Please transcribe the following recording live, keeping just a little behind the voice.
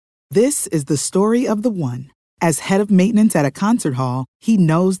This is the story of the one. As head of maintenance at a concert hall, he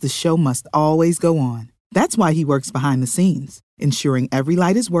knows the show must always go on. That's why he works behind the scenes, ensuring every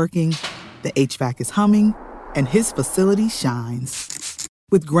light is working, the HVAC is humming, and his facility shines.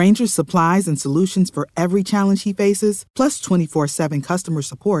 With Grainger's supplies and solutions for every challenge he faces, plus 24/7 customer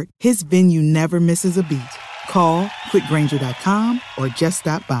support, his venue never misses a beat. Call quickgrainger.com or just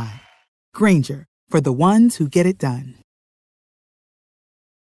stop by. Grainger, for the ones who get it done.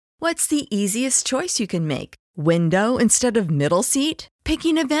 What's the easiest choice you can make? Window instead of middle seat?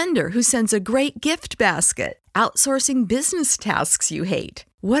 Picking a vendor who sends a great gift basket? Outsourcing business tasks you hate?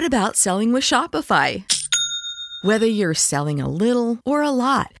 What about selling with Shopify? Whether you're selling a little or a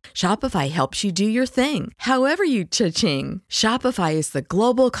lot, Shopify helps you do your thing, however you cha-ching. Shopify is the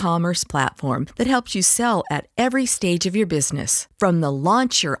global commerce platform that helps you sell at every stage of your business. From the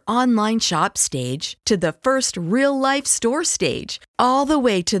launch your online shop stage to the first real-life store stage, all the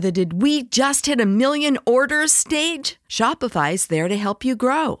way to the did we just hit a million orders stage. Shopify's there to help you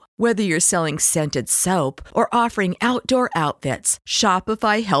grow. Whether you're selling scented soap or offering outdoor outfits,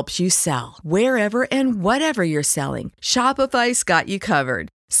 Shopify helps you sell. Wherever and whatever you're selling, Shopify's got you covered.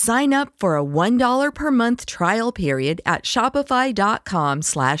 Sign up for a $1 per month trial period at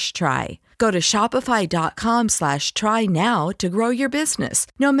shopify.com/try. Go to shopify.com/try now to grow your business,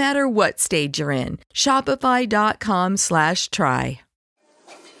 no matter what stage you're in. Shopify.com/try.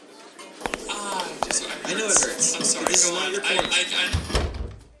 I know it hurts. I'm sorry.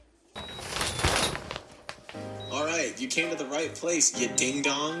 All right, you came to the right place, you ding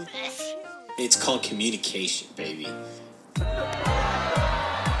dong. It's called communication, baby.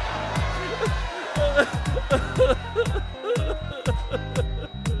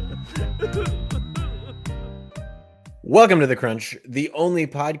 Welcome to The Crunch, the only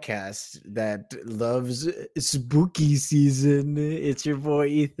podcast that loves spooky season. It's your boy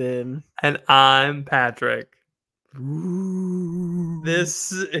Ethan. And I'm Patrick. Ooh.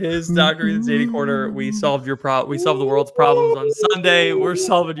 This is Dr. Ethan's Dating Corner. We solved we solved the world's problems on Sunday. We're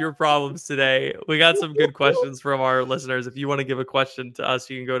solving your problems today. We got some good questions from our listeners. If you want to give a question to us,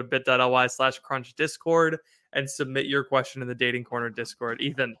 you can go to bit.ly/crunch discord and submit your question in the Dating Corner Discord.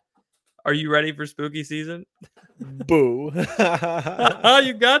 Ethan, are you ready for spooky season? Boo.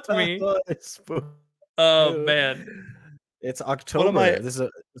 You got me. Oh, man. It's October. This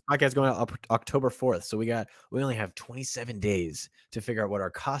podcast is going out October 4th. So we only have 27 days to figure out what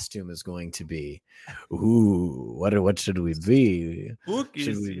our costume is going to be. Ooh, what should we be? Spooky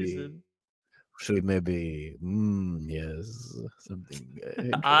season. Should we maybe yes, something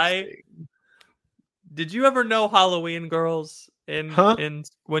Did you ever know Halloween girls in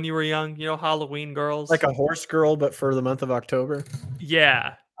when you were young? You know Halloween girls? Like a horse girl, but for the month of October?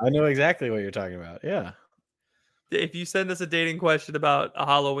 Yeah. I know exactly what you're talking about. Yeah. If you send us a dating question about a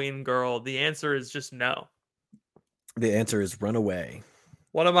Halloween girl, the answer is just no. The answer is run away.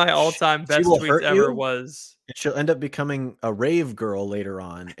 One of my all-time best tweets ever was... She'll end up becoming a rave girl later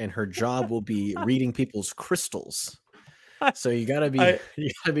on, and her job will be reading people's crystals. So you gotta be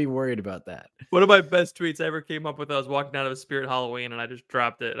worried about that. One of my best tweets I ever came up with, I was walking out of a Spirit Halloween, and I just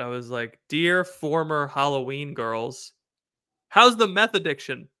dropped it. I was like, "Dear former Halloween girls, how's the meth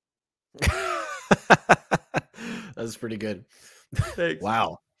addiction?" That's pretty good. Thanks.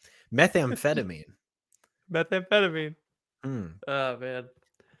 Wow. Methamphetamine. Oh man.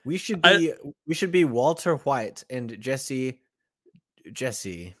 We should be Walter White and Jesse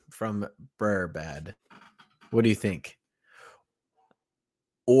from Burbad. What do you think?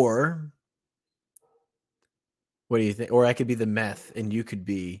 Or what do you think? Or I could be the meth and you could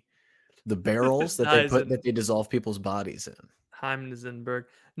be the barrels that they dissolve people's bodies in. Heisenberg.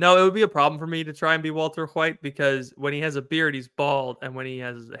 No, it would be a problem for me to try and be Walter White because when he has a beard, he's bald, and when he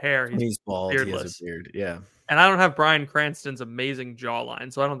has hair, he's bald. Beardless. He has a beard. Yeah. And I don't have Bryan Cranston's amazing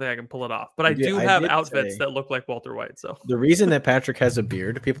jawline, so I don't think I can pull it off. But I do have outfits that look like Walter White. So the reason that Patrick has a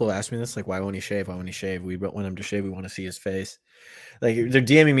beard, people have asked me this, like, why won't he shave? Why won't he shave? We want him to shave. We want to see his face. Like, they're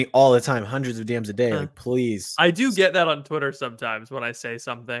DMing me all the time, hundreds of DMs a day. Like, please. I do get that on Twitter sometimes when I say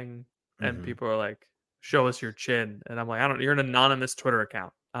something, and people are like, "Show us your chin," and I'm like, You're an anonymous Twitter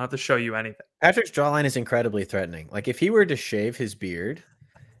account. I don't have to show you anything. Patrick's jawline is incredibly threatening. Like, if he were to shave his beard,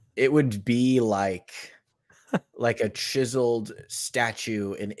 it would be like a chiseled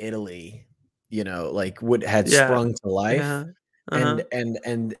statue in Italy, like had sprung to life, and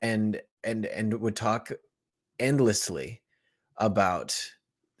would talk endlessly about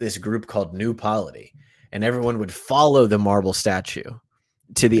this group called New Polity, and everyone would follow the marble statue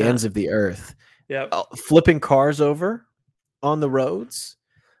to the ends of the earth, flipping cars over on the roads,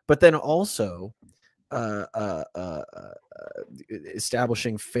 but then also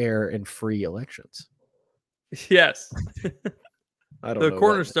establishing fair and free elections. Yes. I don't The know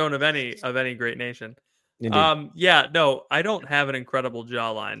cornerstone of any great nation. Indeed. Yeah, no, I don't have an incredible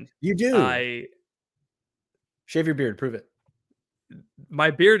jawline. You do. Shave your beard, prove it.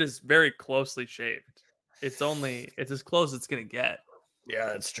 My beard is very closely shaved. It's as close as it's gonna get. Yeah,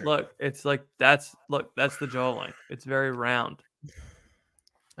 that's true. Look, it's like that's the jawline. It's very round.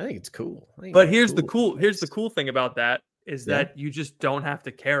 I think it's cool. But here's the cool thing about that is Yeah? that you just don't have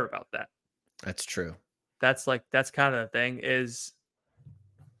to care about that. That's true. That's kind of the thing is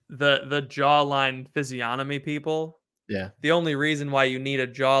the jawline physiognomy people. Yeah. The only reason why you need a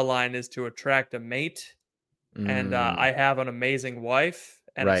jawline is to attract a mate. And I have an amazing wife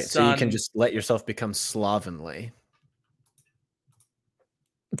and a son. So you can just let yourself become slovenly.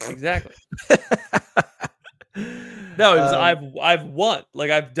 Exactly. No, I've won.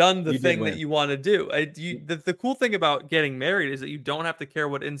 Like I've done the thing that you want to do. The cool thing about getting married is that you don't have to care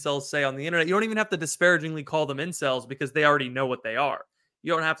what incels say on the internet. You don't even have to disparagingly call them incels because they already know what they are.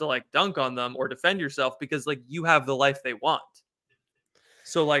 You don't have to like dunk on them or defend yourself because like you have the life they want.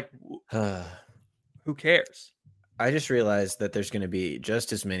 So like, who cares? I just realized that there's going to be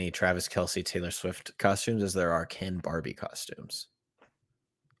just as many Travis Kelce, Taylor Swift costumes as there are Ken Barbie costumes.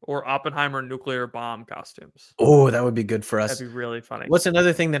 Or Oppenheimer nuclear bomb costumes. Oh, that would be good for us. That'd be really funny. What's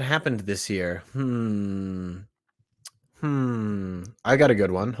another thing that happened this year? I got a good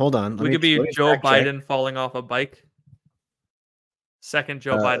one. Hold on. We could be Joe Biden falling off a bike. Second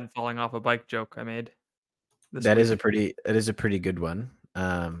Joe Biden falling off a bike joke I made. That is a pretty good one.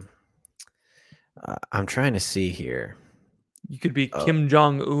 I'm trying to see here. You could be Kim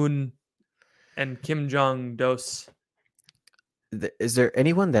Jong-un and Kim Jong-dos. Is there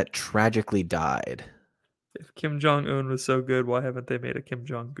anyone that tragically died? If Kim Jong-un was so good, why haven't they made a Kim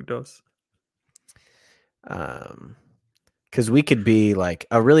Jong-dos? Because we could be like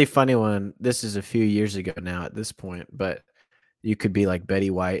a really funny one. This is a few years ago now at this point, but you could be like Betty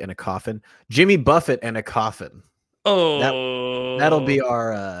White in a coffin, Jimmy Buffett in a coffin. Oh, that'll be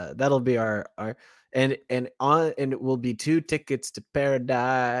our and it will be 2 tickets to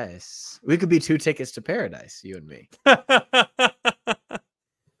paradise. We could be 2 tickets to paradise, you and me.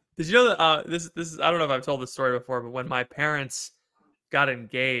 Did you know that this is I don't know if I've told this story before, but when my parents got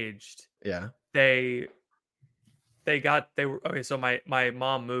engaged, they were okay. So my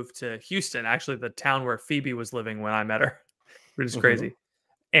mom moved to Houston, actually the town where Phoebe was living when I met her, which is crazy.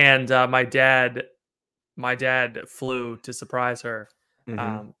 And my dad flew to surprise her.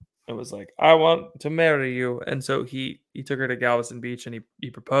 It was like, I want to marry you. And so he took her to Galveston Beach and he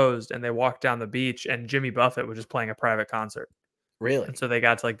proposed, and they walked down the beach and Jimmy Buffett was just playing a private concert. Really? And so they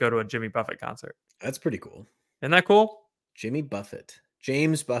got to like go to a Jimmy Buffett concert. That's pretty cool. Isn't that cool? Jimmy Buffett.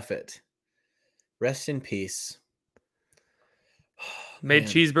 James Buffett. Rest in peace. Made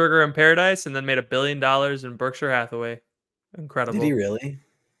Cheeseburger in Paradise and then made $1 billion in Berkshire Hathaway. Incredible. Did he really?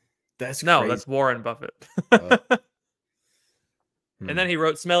 That's no, crazy. That's Warren Buffett. And then he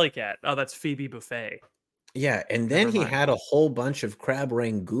wrote Smelly Cat. Oh, that's Phoebe Buffet. Yeah, and then he had a whole bunch of crab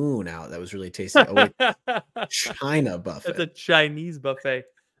rangoon out that was really tasty. Oh, wait. China buffet. It's a Chinese buffet.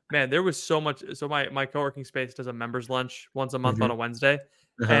 Man, there was so much. So my co-working space does a members lunch once a month on a Wednesday,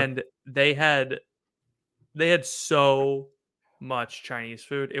 and they had so much Chinese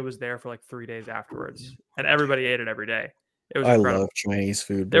food. It was there for like 3 days afterwards, and everybody ate it every day. It was incredible. I love Chinese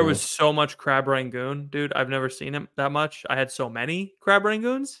food. Bro. There was so much crab rangoon, dude. I've never seen it that much. I had so many crab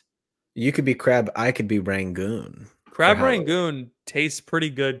rangoons. You could be crab. I could be rangoon. Crab rangoon tastes pretty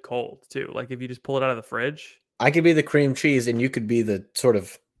good cold too. Like if you just pull it out of the fridge. I could be the cream cheese, and you could be the sort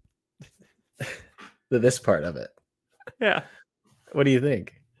of this part of it. Yeah. What do you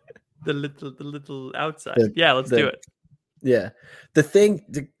think? The little outside. Let's do it. Yeah.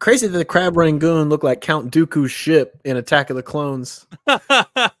 The crazy that the crab rangoon looked like Count Dooku's ship in Attack of the Clones.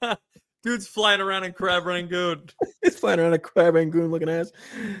 Dude's flying around in crab rangoon. He's flying around a crab rangoon looking ass.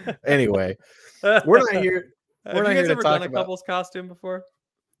 Anyway, we're not here. We're not here to talk about. Have you guys ever done a couple's costume before?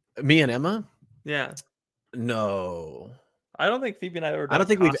 Me and Emma? Yeah. No. I don't think Phoebe and I ever. I don't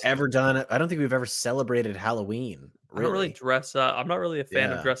think we've ever done it. I don't think we've ever celebrated Halloween. Really. I don't really dress up. I'm not really a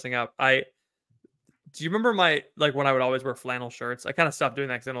fan of dressing up. Do you remember when I would always wear flannel shirts? I kind of stopped doing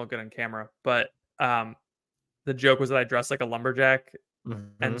that because I don't look good on camera. But the joke was that I dressed like a lumberjack.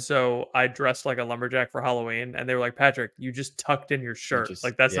 And so I dressed like a lumberjack for Halloween. And they were like, Patrick, you just tucked in your shirt.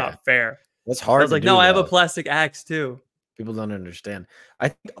 That's not fair. That's hard. I was like, no, I have a plastic axe too. People don't understand. I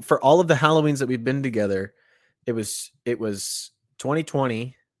think for all of the Halloweens that we've been together, it was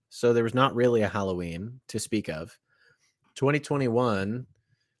 2020. So there was not really a Halloween to speak of. 2021,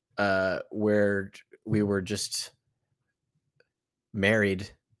 where we were just married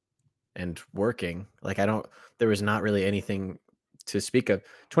and working. Like there was not really anything to speak of.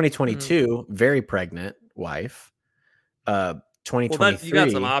 2022, very pregnant wife. 2023. Well, you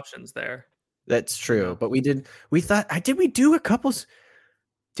got some options there. That's true. But we do a couple's,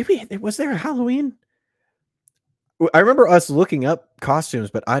 was there a Halloween? I remember us looking up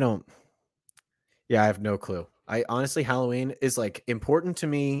costumes, but I have no clue. I honestly, Halloween is like important to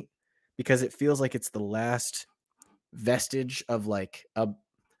me because it feels like it's the last vestige of like a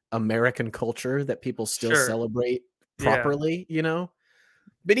American culture that people still celebrate properly, you know?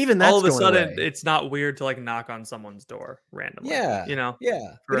 But even that's all of a sudden away. It's not weird to like knock on someone's door randomly. Yeah. You know?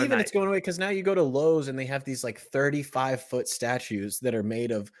 Yeah. But even it's going away because now you go to Lowe's and they have these like 35-foot statues that are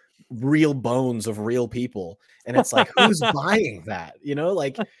made of real bones of real people. And it's like, who's buying that? You know,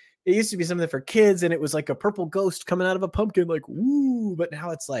 like it used to be something for kids and it was like a purple ghost coming out of a pumpkin, like, woo. But now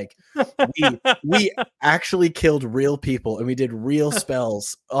it's like we actually killed real people and we did real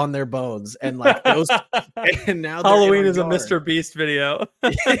spells on their bones. And like those, and now Halloween is a Mr. Beast video.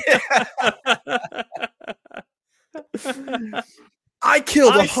 I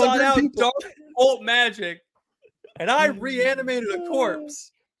killed 100 sought out people. dark occult magic and I reanimated a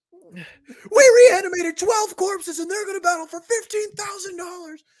corpse. We reanimated 12 corpses and they're going to battle for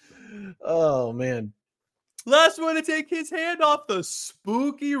 $15,000. Oh, man. Last one to take his hand off the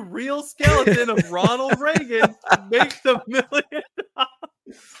spooky real skeleton of Ronald Reagan makes $1 million.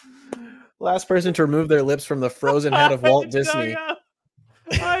 Last person to remove their lips from the frozen head of Walt Disney.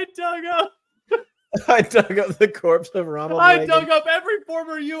 I dug up the corpse of Ronald Reagan. I dug up every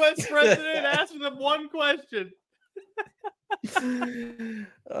former U.S. president and asked them one question.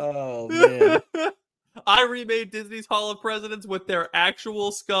 Oh, man. I remade Disney's Hall of Presidents with their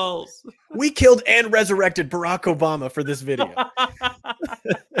actual skulls. We killed and resurrected Barack Obama for this video.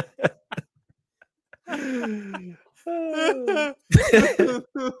 Barack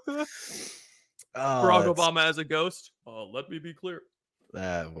Obama as a ghost? Let me be clear.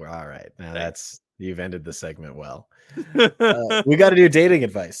 All right. Now you've ended the segment well. We got to do dating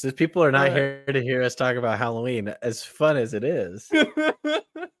advice. People are not here to hear us talk about Halloween, as fun as it is.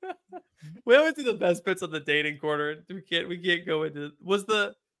 We always do the best bits on the dating corner. We can't go into. Was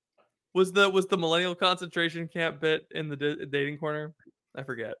the millennial concentration camp bit in the dating corner? I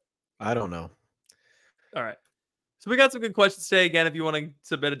forget. I don't know. All right. So we got some good questions today. Again, if you want to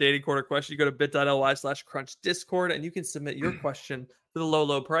submit a dating corner question, you go to bit.ly/crunch discord and you can submit your question for the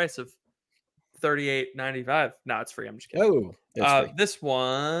low price of $38.95. No, it's free. I'm just kidding. Oh, free. This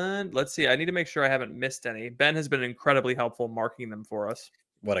one, let's see. I need to make sure I haven't missed any. Ben has been incredibly helpful marking them for us.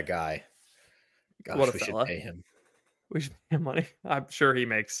 What a guy. Gosh, what a we fella. Should pay him. We should pay him money. I'm sure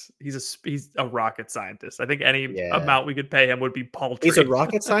he's a rocket scientist. I think any amount we could pay him would be paltry. He's a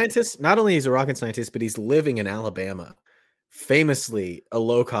rocket scientist. Not only is he a rocket scientist, but he's living in Alabama, famously a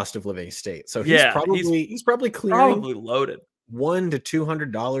low cost of living state. So he's probably clearing loaded $100 to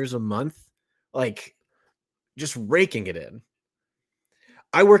 $200 a month, like just raking it in.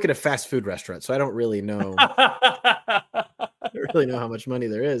 I work at a fast food restaurant, so I don't really know. I don't really know how much money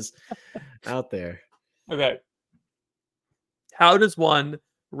there is out there. Okay. How does one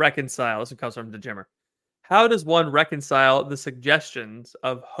reconcile? This comes from the Jimmer. How does one reconcile the suggestions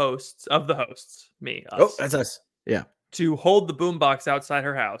of the hosts, me, us? Oh, that's us. Yeah. To hold the boombox outside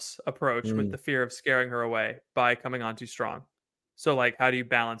her house approach with the fear of scaring her away by coming on too strong. So, like, how do you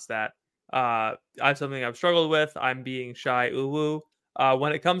balance that? I have something I've struggled with. I'm being shy. Ooh.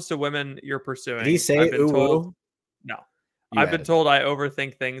 When it comes to women you're pursuing, did he say ooh? No. I've been told I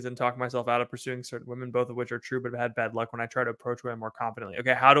overthink things and talk myself out of pursuing certain women, both of which are true, but have had bad luck when I try to approach women more confidently.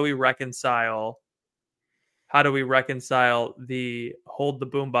 Okay, how do we reconcile the hold the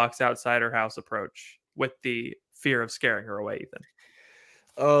boombox outside her house approach with the fear of scaring her away, Ethan?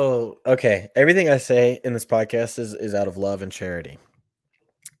 Oh, okay. Everything I say in this podcast is out of love and charity.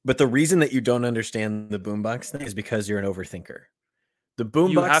 But the reason that you don't understand the boombox thing is because you're an overthinker. The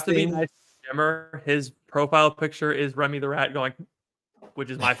boombox you have to thing, be nice. Jimmer, his profile picture is Remy the Rat going,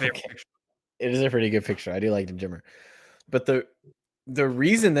 which is my favorite picture. It is a pretty good picture. I do like the Jimmer. But the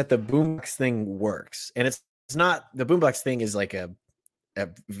reason that the boombox thing works, and it's not, the boombox thing is like an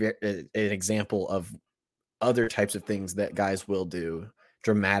example of other types of things that guys will do,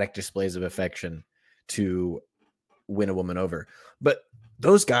 dramatic displays of affection to win a woman over. But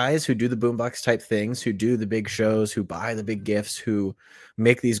those guys who do the boombox type things, who do the big shows, who buy the big gifts, who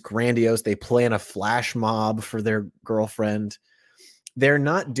make these grandiose, they plan a flash mob for their girlfriend. They're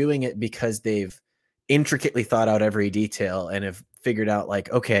not doing it because they've intricately thought out every detail and have figured out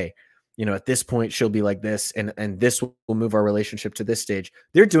like, okay, you know, at this point she'll be like this and this will move our relationship to this stage.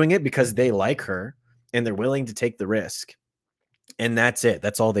 They're doing it because they like her and they're willing to take the risk. And that's it.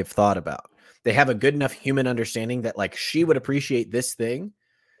 That's all they've thought about. They have a good enough human understanding that like she would appreciate this thing.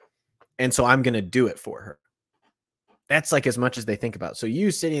 And so I'm going to do it for her. That's like as much as they think about. So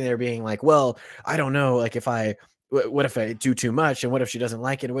you sitting there being like, well, I don't know. Like what if I do too much? And what if she doesn't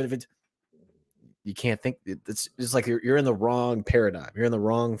like it? What if you can't think it's like you're in the wrong paradigm. You're in the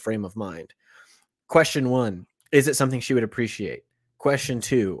wrong frame of mind. Question 1, is it something she would appreciate? Question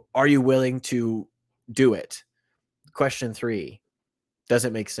 2, are you willing to do it? Question 3, does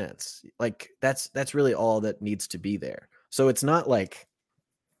it make sense? Like that's really all that needs to be there. So it's not like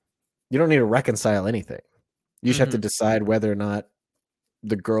you don't need to reconcile anything. You just have to decide whether or not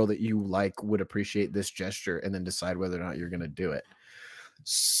the girl that you like would appreciate this gesture, and then decide whether or not you're going to do it.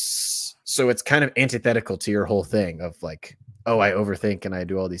 So it's kind of antithetical to your whole thing of like, oh, I overthink and I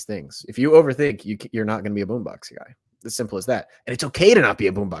do all these things. If you overthink, you're not going to be a boombox guy. As simple as that. And it's okay to not be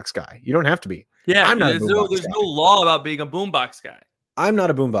a boombox guy. You don't have to be. Yeah, I'm not there's no law about being a boombox guy. I'm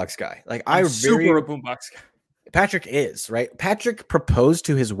not a boombox guy. Like I'm super a boombox guy. Patrick is, right? Patrick proposed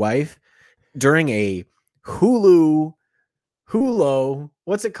to his wife during a Hulu,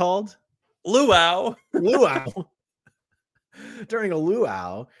 what's it called? Luau. During a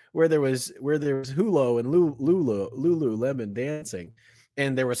luau where there was Hulu and Lululemon dancing,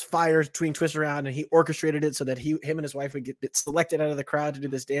 and there was fire between Twist Around, and he orchestrated it so that him and his wife would get selected out of the crowd to do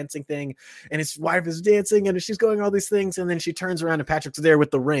this dancing thing, and his wife is dancing and she's going all these things, and then she turns around and Patrick's there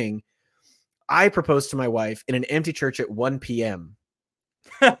with the ring. I proposed to my wife in an empty church at 1 p.m.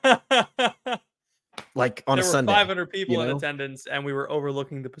 Like on a Sunday. There were 500 people in attendance, and we were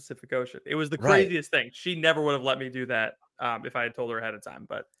overlooking the Pacific Ocean. It was the craziest thing. She never would have let me do that if I had told her ahead of time,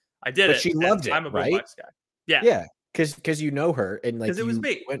 but I did it. She loved it. I'm a boombox guy. Yeah. Because you know her, and like it was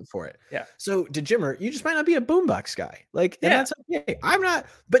me. Went for it. Yeah. So to Jimmer, you just might not be a boombox guy. Like, and that's okay. I'm not,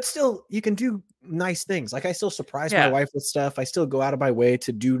 but still, you can do nice things. Like I still surprise my wife with stuff. I still go out of my way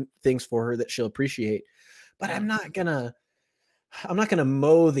to do things for her that she'll appreciate. But I'm not gonna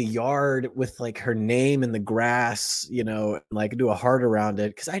mow the yard with like her name in the grass, like do a heart around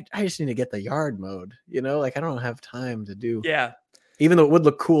it, because I just need to get the yard mowed, like I don't have time to do. Yeah. Even though it would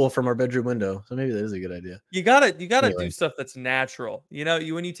look cool from our bedroom window. So maybe that is a good idea. You gotta do stuff that's natural.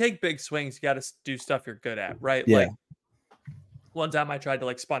 When you take big swings, you gotta do stuff you're good at, right? Yeah. Like one time I tried to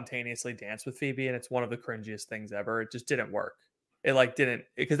like spontaneously dance with Phoebe, and it's one of the cringiest things ever. It just didn't work. It like didn't,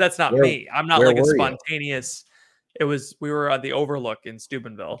 because that's not me. I'm not like a spontaneous. We were on the Overlook in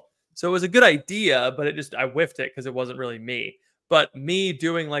Steubenville. So it was a good idea, but I whiffed it because it wasn't really me. But me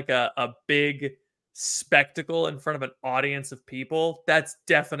doing like a big spectacle in front of an audience of people, that's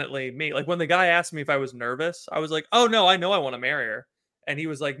definitely me. Like when the guy asked me if I was nervous, I was like, oh no, I know I want to marry her. And he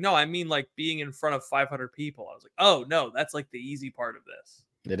was like, no, I mean like being in front of 500 people. I was like, oh no, that's like the easy part of this.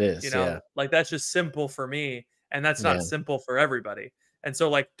 It is, like that's just simple for me. And that's not simple for everybody. And so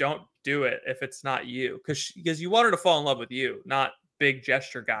like, don't do it if it's not you, because you want her to fall in love with you, not big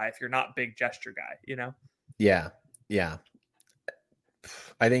gesture guy. If you're not big gesture guy, Yeah.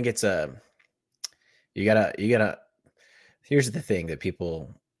 I think it's you gotta, here's the thing that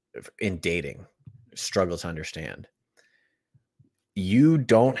people in dating struggle to understand. You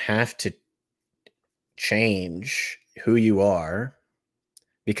don't have to change who you are,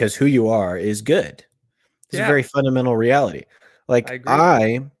 because who you are is good. It's a very fundamental reality. Like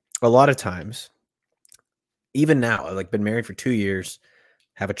a lot of times, even now, I've like been married for 2 years,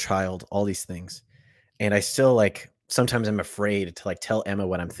 have a child, all these things. And I still like, sometimes I'm afraid to like tell Emma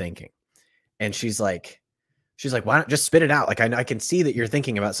what I'm thinking. And she's like, why not just spit it out? Like, I can see that you're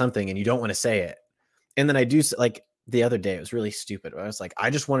thinking about something and you don't want to say it. And then I do, like the other day, it was really stupid. I was like, I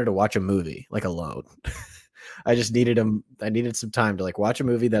just wanted to watch a movie, like alone. I needed some time to like watch a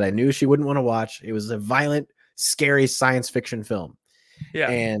movie that I knew she wouldn't want to watch. It was a violent, scary science fiction film.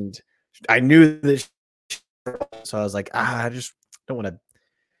 Yeah. And I knew that. So I was like, I just don't want to,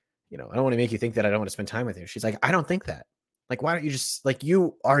 I don't want to make you think that I don't want to spend time with you. She's like, I don't think that. Like, why don't you just, like,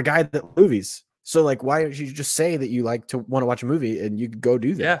 you are a guy that movies. So like, why don't you just say that you like to want to watch a movie and you could go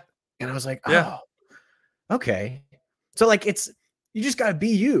do that? Yeah. And I was like, oh, okay. So like, you just got to be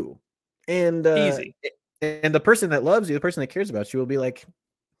you. And easy. And the person that loves you, the person that cares about you will be like,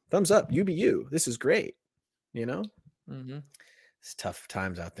 thumbs up, you be you. This is great. Mm-hmm. It's tough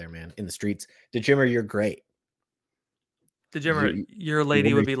times out there, man, in the streets. Jimmer, you're great. Jimmer, your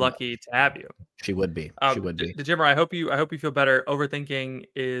lady would be lucky to have you. She would be. She would be. Jimmer, I hope you feel better. Overthinking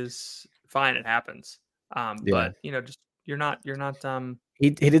is fine. It happens. But just you're not. He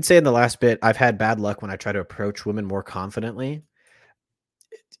did say in the last bit, I've had bad luck when I try to approach women more confidently.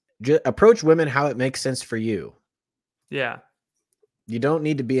 Approach women how it makes sense for you. Yeah. You don't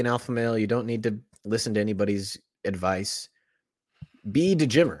need to be an alpha male. You don't need to listen to anybody's advice. Be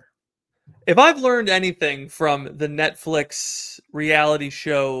Dejimmer. If I've learned anything from the Netflix reality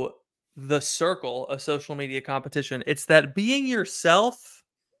show The Circle, a social media competition, it's that being yourself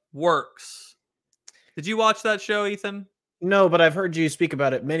works. Did you watch that show, Ethan? No, but I've heard you speak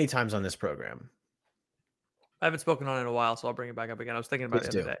about it many times on this program. I haven't spoken on it in a while, so I'll bring it back up again. I was thinking about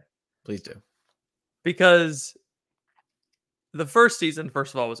it the other day. Please do. Because the first season,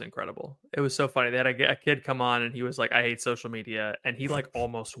 first of all, was incredible. It was so funny. They had a kid come on and he was like, I hate social media. And he like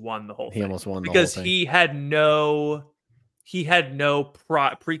almost won the whole thing. He almost won because the whole thing. he had no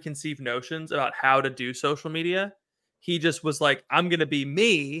preconceived notions about how to do social media. He just was like, I'm going to be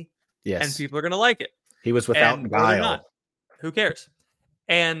me and people are going to like it. He was without guile. Who cares?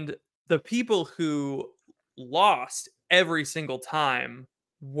 And the people who lost every single time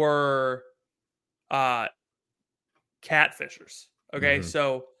were catfishers. Okay,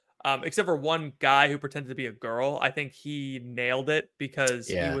 so except for one guy who pretended to be a girl, I think he nailed it because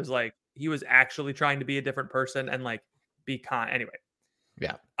he was actually trying to be a different person and like be kind. Anyway,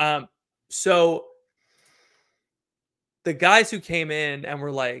 so the guys who came in and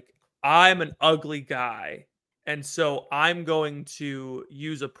were like, I'm an ugly guy, and so I'm going to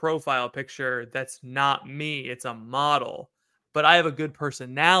use a profile picture that's not me. It's a model, but I have a good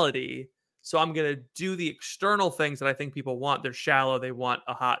personality. So I'm going to do the external things that I think people want. They're shallow. They want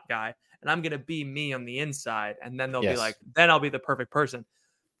a hot guy. And I'm going to be me on the inside. And then they'll be like, then I'll be the perfect person.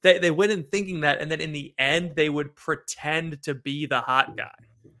 They went in thinking that. And then in the end, they would pretend to be the hot guy.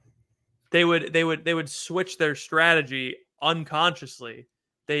 They would switch their strategy unconsciously.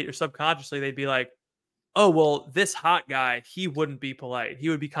 Or subconsciously, they'd be like, oh, well, this hot guy, he wouldn't be polite. He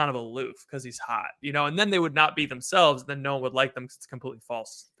would be kind of aloof because he's hot, and then they would not be themselves. Then no one would like them because it's completely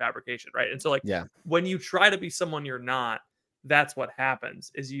false fabrication, right? And so when you try to be someone you're not, that's what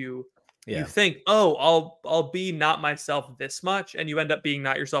happens is you think, oh, I'll be not myself this much. And you end up being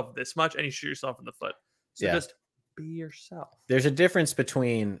not yourself this much and you shoot yourself in the foot. So just be yourself. There's a difference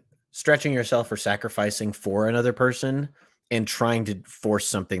between stretching yourself or sacrificing for another person and trying to force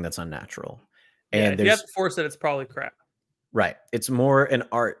something that's unnatural. And if you have to force it, it's probably crap. Right. It's more an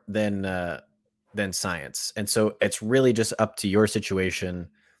art than science. And so it's really just up to your situation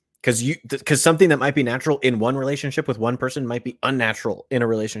because something that might be natural in one relationship with one person might be unnatural in a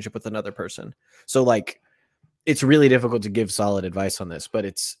relationship with another person. So like it's really difficult to give solid advice on this,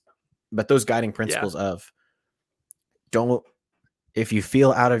 but those guiding principles of if you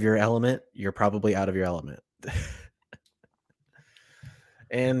feel out of your element, you're probably out of your element.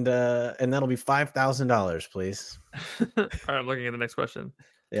 And that'll be $5,000, please. All right, I'm looking at the next question.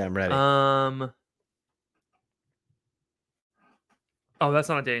 Yeah, I'm ready. Oh, that's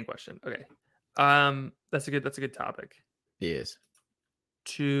not a dating question. Okay. That's a good topic. It is.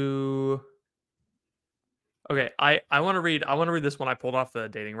 Okay, I want to read this one I pulled off the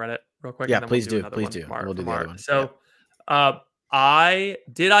dating Reddit real quick. Yeah, and then please do. We'll do the other one. So, I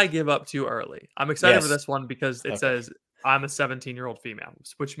give up too early. I'm excited for this one because it says I'm a 17-year-old female,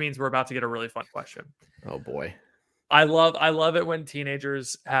 which means we're about to get a really fun question. Oh boy. I love it when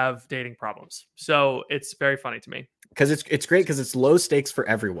teenagers have dating problems. So it's very funny to me. Because it's great because it's low stakes for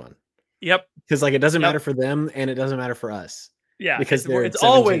everyone. Yep. Because like it doesn't matter for them and it doesn't matter for us. Yeah. Because it's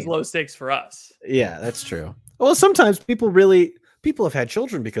always low stakes for us. Yeah, that's true. Well, sometimes people have had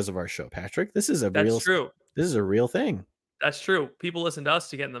children because of our show, Patrick. This is true. This is a real thing. That's true. People listen to us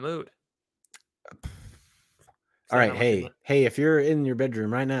to get in the mood. All right, hey, if you're in your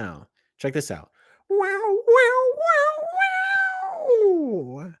bedroom right now, check this out.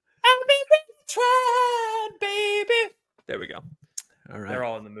 Baby. There we go. All right. They're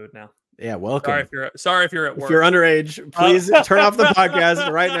all in the mood now. Yeah, welcome. Sorry if you're at work. If you're underage, please turn off the podcast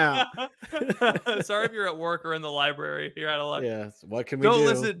right now. Sorry if you're at work or in the library. You're out of luck. Yeah. What can we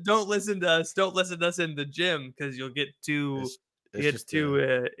do? Don't listen to us. Don't listen to us in the gym because you'll get too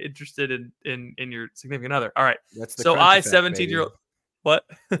interested in your significant other. All right. That's the so crunch I effect, 17-year-old. What?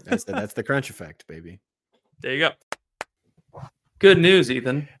 That's the crunch effect, baby. There you go. Good news,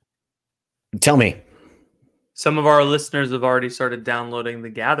 Ethan. Tell me. Some of our listeners have already started downloading the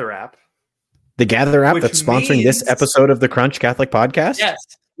Gather app. The Gather app that's sponsoring this episode of the Crunch Catholic Podcast? Yes,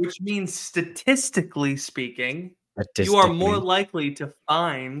 which means statistically speaking, you are more likely to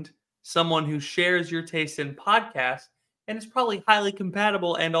find someone who shares your taste in podcasts and is probably highly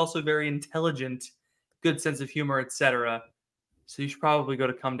compatible and also very intelligent, good sense of humor, etc. So you should probably go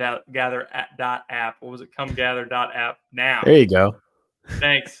to comegather.app. What was it? Comegather.app now. There you go.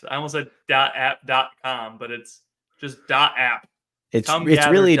 Thanks. I almost said .app.com, but it's just .app. It's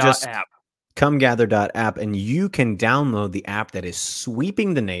really just app. comegather.app, and you can download the app that is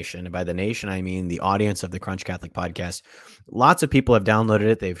sweeping the nation. And by the nation, I mean the audience of the Crunch Catholic podcast. Lots of people have downloaded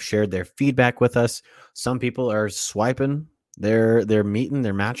it. They've shared their feedback with us. Some people are swiping, they're meeting,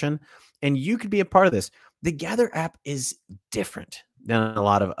 they're matching, and you could be a part of this. The Gather app is different than a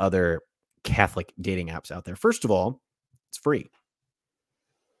lot of other Catholic dating apps out there. First of all, it's free.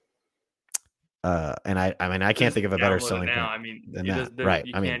 And I mean, I can't think of a better selling point I mean, than that. Right.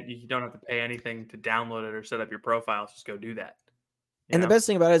 You don't have to pay anything to download it or set up your profile. Just go do that. And the best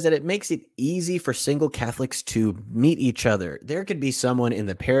thing about it is that it makes it easy for single Catholics to meet each other. There could be someone in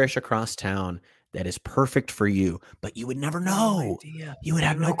the parish across town that is perfect for you, but you would never know. You would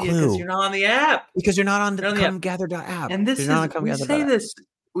have no clue. Because you're not on the app. Because you're not on the comegather.app. And this is, we say this,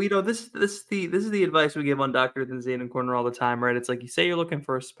 this is the advice we give on Dr. Zane and Corner all the time, right? It's like, you say you're looking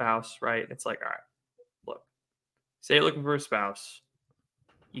for a spouse, right? It's like, all right, look, say you're looking for a spouse.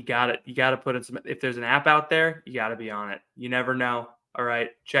 You got to put in some, if there's an app out there, you got to be on it. You never know. All right,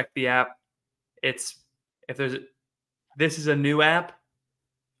 check the app. This is a new app.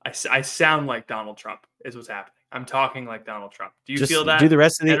 I sound like Donald Trump is what's happening. I'm talking like Donald Trump. Do you feel that? Do the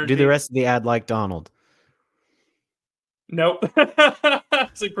rest of the ad like Donald. Nope. I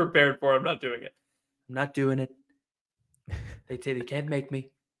was like prepared for it. I'm not doing it. I'm not doing it. They say they can't make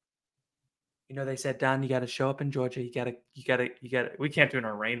me. You know, they said, Don, you got to show up in Georgia. You got to. We can't do an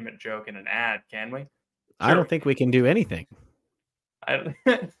arraignment joke in an ad, can we? Sure. I don't think we can do anything.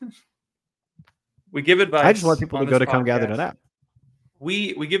 We give advice. I just want people to go to comegather.app.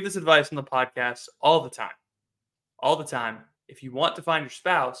 We give this advice on the podcast all the time. All the time. If you want to find your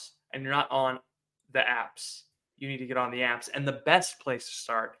spouse and you're not on the apps, you need to get on the apps. And the best place to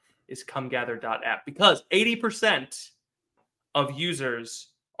start is comegather.app, because 80% of users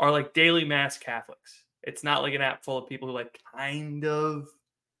are like daily mass Catholics. It's not like an app full of people who like kind of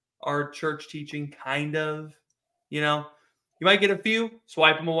are church teaching, kind of, you know. You might get a few,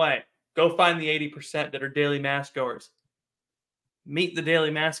 swipe them away. Go find the 80% that are daily mass goers. Meet the daily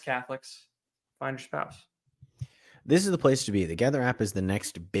mass Catholics. Find your spouse. This is the place to be. The Gather app is the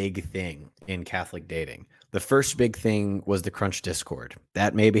next big thing in Catholic dating. The first big thing was the Crunch Discord.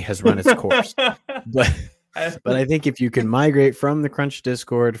 That maybe has run its course. But I think if you can migrate from the Crunch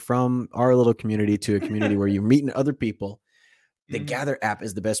Discord, from our little community, to a community where you're meeting other people, the Gather app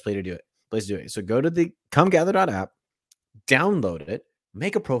is the best place to do it. So go to the comegather.app, download it,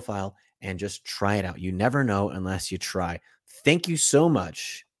 make a profile, and just try it out. You never know unless you try. Thank you so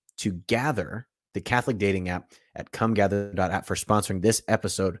much to Gather, the Catholic dating app, at comegather.app for sponsoring this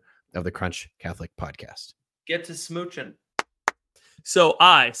episode of the Crunch Catholic podcast. Get to smooching. So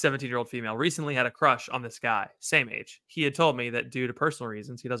I, 17-year-old female, recently had a crush on this guy, same age. He had told me that due to personal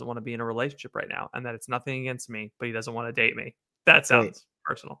reasons, he doesn't want to be in a relationship right now, and that it's nothing against me, but he doesn't want to date me. That sounds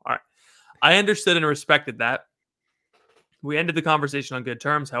personal. All right. I understood and respected that. We ended the conversation on good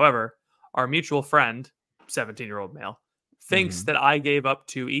terms. However, our mutual friend, 17-year-old male, thinks that I gave up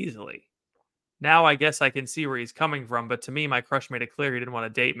too easily. Now I guess I can see where he's coming from, but to me, my crush made it clear he didn't want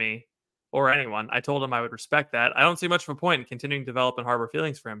to date me or anyone. I told him I would respect that. I don't see much of a point in continuing to develop and harbor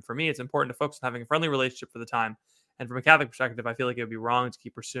feelings for him. For me, it's important to focus on having a friendly relationship for the time. And from a Catholic perspective, I feel like it would be wrong to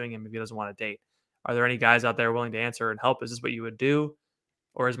keep pursuing him if he doesn't want to date. Are there any guys out there willing to answer and help? Is this what you would do?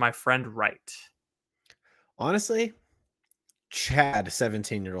 Or is my friend right? Honestly, Chad,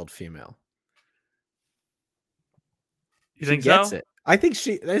 17-year-old female. You think she gets so? It. I think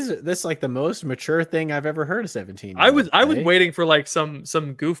this is like the most mature thing I've ever heard of 17. I was waiting for like some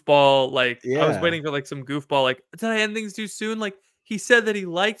goofball, like yeah. I was waiting for like some goofball, like, did I end things too soon? Like, he said that he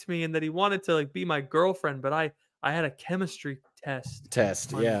liked me and that he wanted to like be my girlfriend, but I had a chemistry test.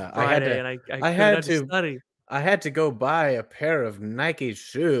 Yeah. Friday, I had to study. I had to go buy a pair of Nike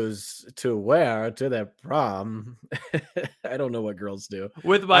shoes to wear to the prom. I don't know what girls do.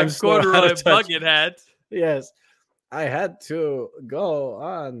 With my corduroy bucket hat. Yes. I had to go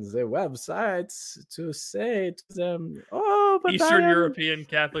on the websites to say to them, "Oh, but Eastern European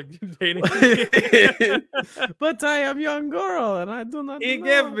Catholic dating." But I am young girl, and I do not. He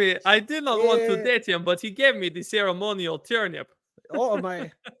gave me. I did not want to date him, but he gave me the ceremonial turnip. Oh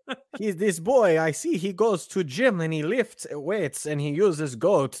my! He's this boy. I see he goes to gym and he lifts weights and he uses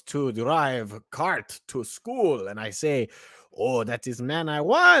goat to drive cart to school. And I say, oh, that is man I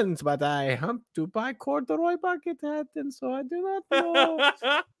want, but I have to buy corduroy bucket hat, and so I do not know.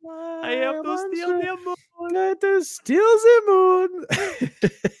 I have to steal the moon. Let us steal the moon.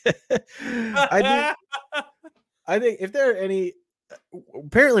 I think if there are any,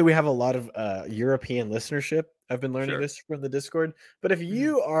 apparently we have a lot of European listenership. I've been learning this from the Discord. But if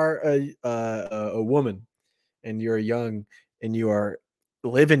you are a woman and you're young and you are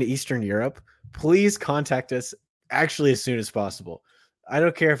live in Eastern Europe, please contact us actually as soon as possible. I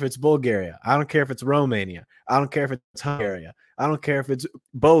don't care if it's Bulgaria. I don't care if it's Romania. I don't care if it's Hungary. I don't care if it's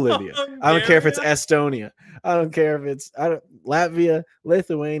Bolivia. I don't care if it's Estonia. I don't care if it's Latvia,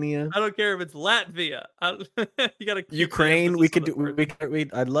 Lithuania. I don't care if it's Latvia. You gotta Ukraine. We could do.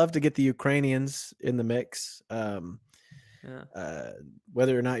 I'd love to get the Ukrainians in the mix.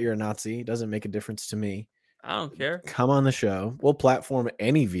 Whether or not you're a Nazi doesn't make a difference to me. I don't care. Come on the show. We'll platform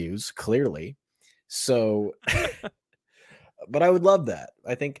any views, clearly. So, but I would love that.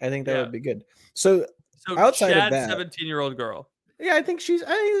 I think that would be good. So outside of that, 17-year-old girl. Yeah, I think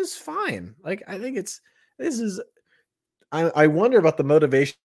it's fine. Like, I think I wonder about the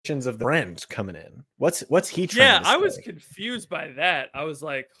motivations of the friend coming in. What's he trying to say? I was confused by that. I was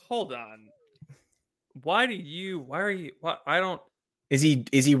like, hold on. Why are you, I don't. Is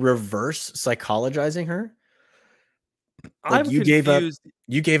he reverse psychologizing her? Like, I'm confused.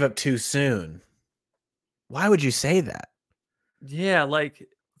 You gave up too soon. Why would you say that? Yeah, like,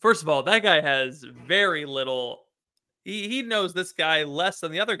 first of all, that guy has very little. He knows this guy less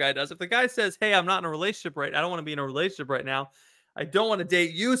than the other guy does. If the guy says, "Hey, I'm not in a relationship I don't want to be in a relationship right now. I don't want to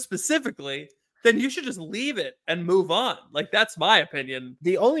date you specifically," then you should just leave it and move on. Like, that's my opinion.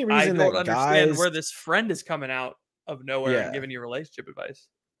 The only reason I don't understand where this friend is coming out of nowhere and giving you relationship advice.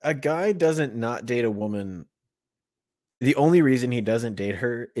 A guy doesn't not date a woman. The only reason he doesn't date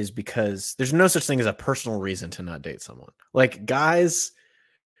her is because there's no such thing as a personal reason to not date someone. Like, guys,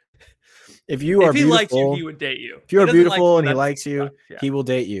 if he likes you, he would date you. If you're beautiful and he likes you, he will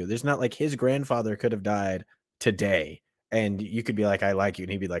date you. There's not like his grandfather could have died today and you could be like, I like you.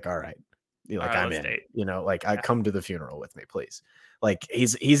 And he'd be like, all right. You're like, I'm in, date. I come to the funeral with me, please. Like,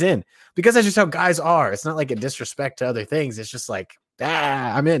 he's in, because that's just how guys are. It's not like a disrespect to other things. It's just like,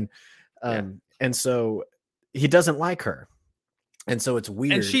 I'm in. And so he doesn't like her. And so it's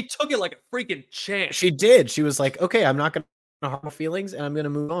weird. And she took it like a freaking champ. She did. She was like, okay, I'm not going to harm my feelings and I'm going to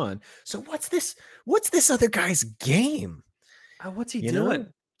move on. So what's this other guy's game? What's he doing?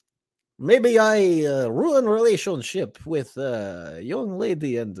 Maybe I ruin relationship with a young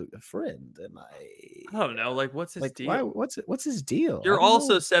lady and a friend. And I don't know. Like, what's his deal? What's his deal? You're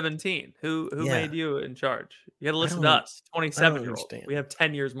also 17. Who made you in charge? You got to listen to us, 27-year-old. We have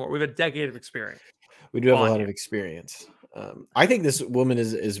 10 years more. We have a decade of experience. We do have a lot of experience. I think this woman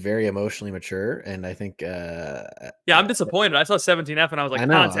is very emotionally mature, and I think I'm disappointed. I saw 17F and I was like,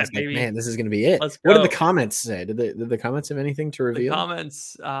 content, baby. Man, this is gonna be it. Let's go. What did the comments say? Did the comments have anything to reveal?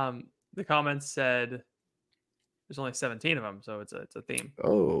 The comments said there's only 17 of them, so it's a theme.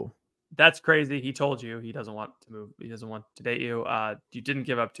 Oh, that's crazy. He told you he doesn't want to move. He doesn't want to date you. You didn't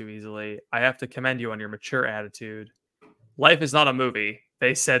give up too easily. I have to commend you on your mature attitude. Life is not a movie.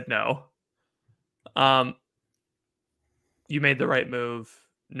 They said no. You made the right move.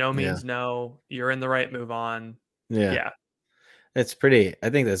 No means no. You're in the right move on. Yeah. It's pretty. I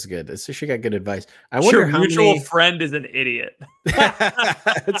think that's good. So she got good advice. I wonder how mutual friend is an idiot.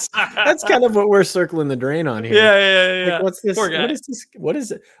 that's kind of what we're circling the drain on here. Yeah. Like, what's this? Poor guy. What is this? What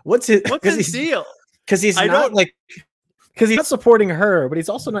is it? What's his deal? Because he's not supporting her, but he's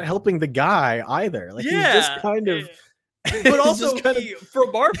also not helping the guy either. Like, he's just kind of. But also,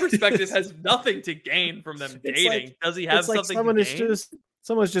 from our perspective, has nothing to gain from them dating. Like, does he have something to gain?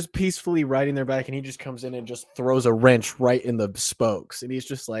 Someone's just peacefully riding their back, and he just comes in and just throws a wrench right in the spokes, and he's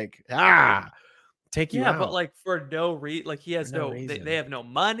just like, take you out. But like, for no reason, like, he has they have no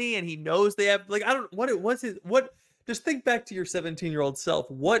money, and he knows they have, like, I don't, just think back to your 17-year-old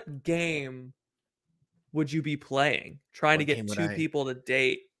self. What game would you be playing? Trying to get two people to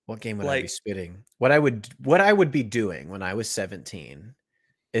date? What game would I be spitting? What I would be doing when I was 17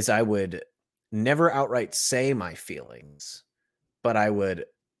 is I would never outright say my feelings, but I would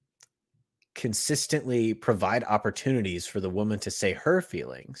consistently provide opportunities for the woman to say her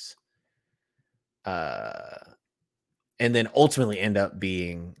feelings, and then ultimately end up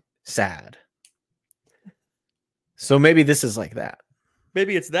being sad. So maybe this is like that.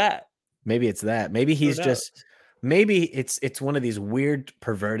 Maybe it's that. Maybe he's just... Maybe it's one of these weird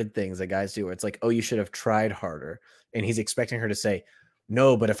perverted things that guys do where it's like, oh, you should have tried harder. And he's expecting her to say,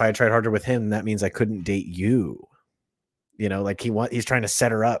 no, but if I tried harder with him, that means I couldn't date you. Like he's trying to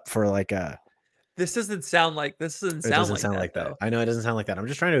set her up for like a... This doesn't sound like that. I know it doesn't sound like that. I'm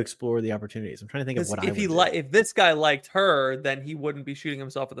just trying to explore the opportunities. I'm trying to think of what if this guy liked her, then he wouldn't be shooting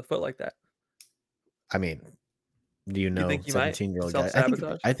himself in the foot like that. I mean, do you know 17-year-old guy?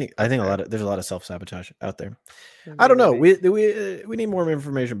 I think there's a lot of self-sabotage out there. I don't know. We need more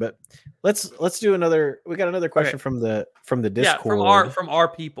information, but let's do another. We got another question from the Discord. From our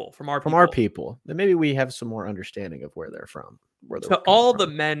people. Then maybe we have some more understanding of where they're from. To all the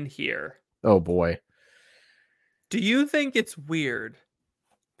men here, oh boy, do you think it's weird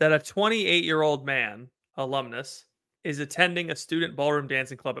that a 28-year-old man, alumnus, is attending a student ballroom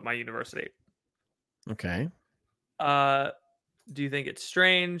dancing club at my university? okay. Uh, do you think it's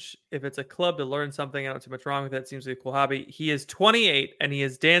strange? If it's a club to learn something, I don't see much wrong with it. It seems to be a cool hobby. He is 28 and he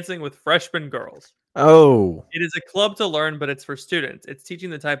is dancing with freshman girls. Oh, It is a club to learn, but it's for students. It's teaching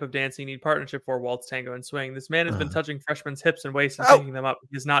the type of dance you need partnership for: waltz, tango, and swing. This man has been touching freshmen's hips and waists and Oh. picking them up.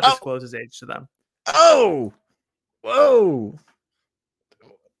 He does not Oh. disclose his age to them. oh, whoa,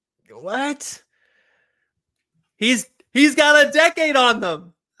 what? He's got a decade on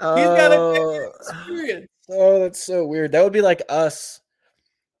them. He's got a decade of experience. Oh, that's so weird. That would be like us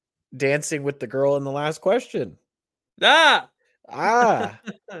dancing with the girl in the last question. Ah,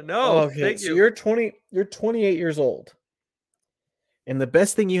 no. Okay, Thank so you. you're 28 years old. And the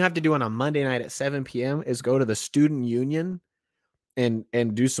best thing you have to do on a Monday night at 7 p.m. is go to the student union and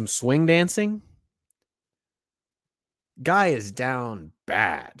do some swing dancing. Guy is down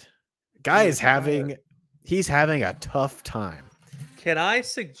bad. Guy is having a tough time. Can I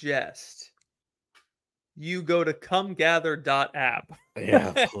suggest you go to comegather.app?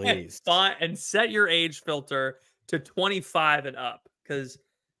 Yeah, please. and set your age filter to 25 and up, because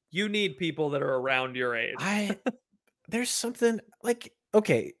you need people that are around your age. There's something like,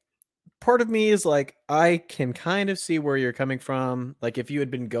 okay, part of me is like, I can kind of see where you're coming from. Like if you had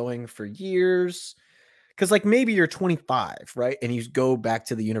been going for years, because like maybe you're 25, right? And you go back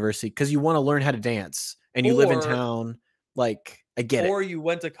to the university because you want to learn how to dance and you live in town. Like I get it. Or you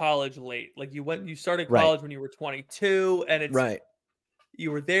went to college late. Like you started Right. college when you were 22 and it's Right.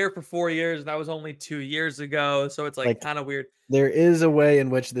 You were there for 4 years and that was only 2 years ago. So it's like kind of weird. There is a way in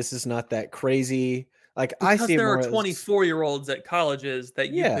which this is not that crazy. Like Because I see there more are 24-year-olds at colleges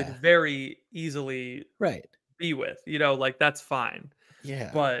that you could very easily be with, like that's fine.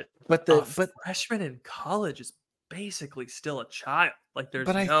 Yeah. But the freshman in college is basically still a child. Like there's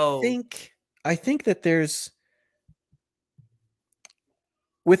I think that there's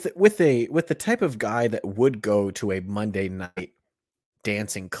with the type of guy that would go to a Monday night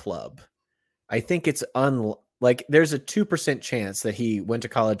dancing club, I think it's like there's a 2% chance that he went to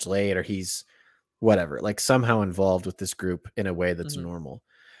college late or he's whatever, like somehow involved with this group in a way that's normal.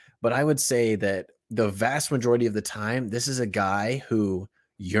 But I would say that the vast majority of the time, this is a guy who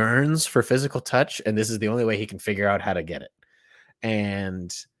yearns for physical touch, and this is the only way he can figure out how to get it.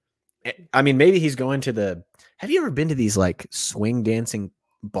 And I mean, maybe he's going to have you ever been to these like swing dancing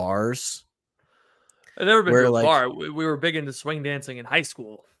bars? I've never been to a bar. We were big into swing dancing in high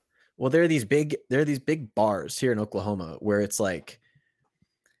school. Well, there are these big bars here in Oklahoma where it's like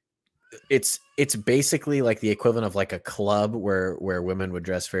it's basically like the equivalent of like a club where women would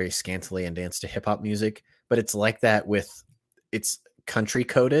dress very scantily and dance to hip hop music, but it's like that it's country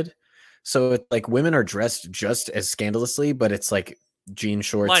coded. So it's like women are dressed just as scandalously, but it's like jean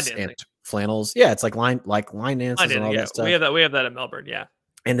shorts and flannels. Yeah, it's like line dances and all that stuff. We have that in Melbourne, yeah.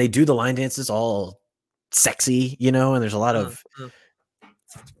 And they do the line dances all sexy, and there's a lot of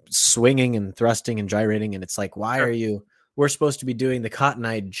swinging and thrusting and gyrating, and it's like, we're supposed to be doing the Cotton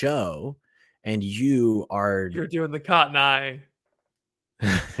Eye Joe, and you're doing the Cotton Eye.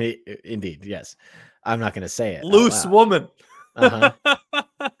 Indeed, yes. I'm not going to say it. Loose woman.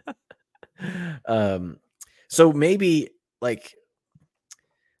 So maybe like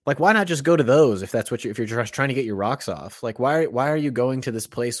why not just go to those if that's what if you're just trying to get your rocks off? Like why are you going to this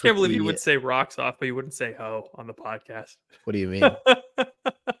place? I can't believe you would say rocks off, but you wouldn't say ho on the podcast. What do you mean?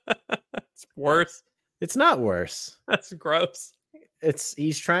 It's worse. It's not worse. That's gross.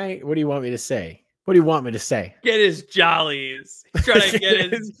 He's trying. What do you want me to say? What do you want me to say? Get his jollies. He's trying to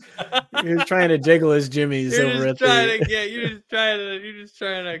get his. He's trying to jiggle his jimmies over at You're just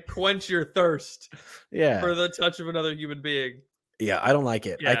trying to quench your thirst. Yeah. For the touch of another human being. Yeah, I don't like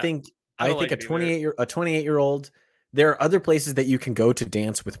it. Yeah, I think like a 28-year-old. There are other places that you can go to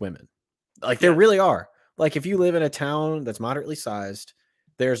dance with women. Like there really are. Like if you live in a town that's moderately sized,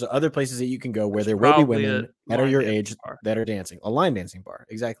 there's other places that you can go where there will be women that are your age that are dancing. A line dancing bar,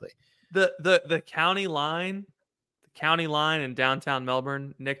 exactly. The county line in downtown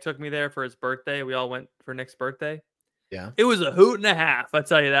Melbourne. Nick took me there for his birthday. We all went for Nick's birthday. Yeah. It was a hoot and a half, I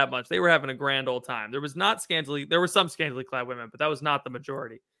tell you that much. They were having a grand old time. There were some scantily clad women, but that was not the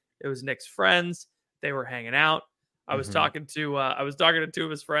majority. It was Nick's friends. They were hanging out. I was talking to two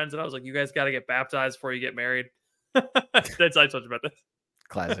of his friends, and I was like, "You guys got to get baptized before you get married." I told you about this.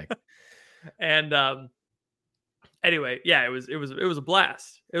 Classic. And anyway, yeah, it was a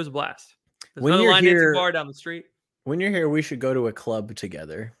blast. It was a blast. There's When another you're line here, dancing bar down the street. When you're here, we should go to a club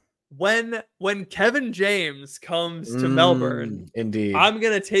together. when Kevin James comes to Melbourne, Indeed. I'm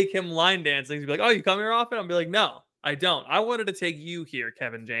gonna take him line dancing. He's be like, "Oh, you come here often?" I'll be like, "No, I don't. I wanted to take you here,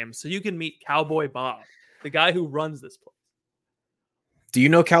 Kevin James, so you can meet Cowboy Bob, the guy who runs this place." Do you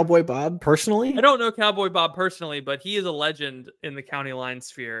know Cowboy Bob personally? I don't know Cowboy Bob personally, but he is a legend in the county line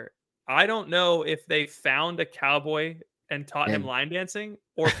sphere. I don't know if they found a cowboy and taught him line dancing,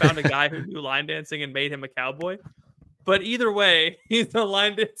 or found a guy who knew line dancing and made him a cowboy. But either way, he's a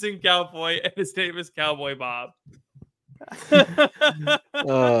line dancing cowboy, and his name is Cowboy Bob.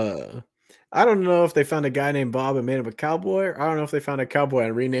 I don't know if they found a guy named Bob and made him a cowboy, or I don't know if they found a cowboy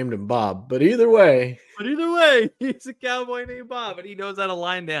and renamed him Bob. But either way, he's a cowboy named Bob, and he knows how to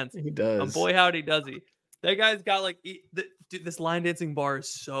line dance. He does. And boy, howdy does he. That guy's got like dude, this line dancing bar is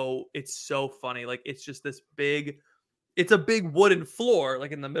so funny. Like it's just this big. It's a big wooden floor,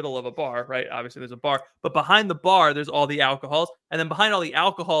 like in the middle of a bar, right? Obviously, there's a bar, but behind the bar, there's all the alcohols, and then behind all the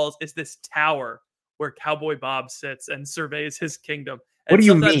alcohols is this tower where Cowboy Bob sits and surveys his kingdom. What do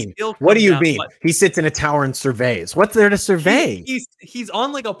you mean? What do you mean? He sits in a tower and surveys. What's there to survey? He's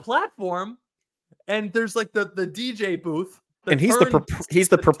on like a platform, and there's like the DJ booth. And he's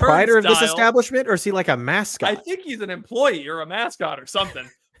the proprietor of this establishment, or is he like a mascot? I think he's an employee or a mascot or something,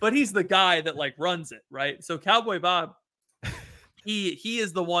 but he's the guy that like runs it, right? So Cowboy Bob, he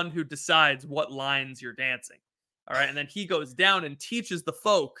is the one who decides what lines you're dancing. All right. And then he goes down and teaches the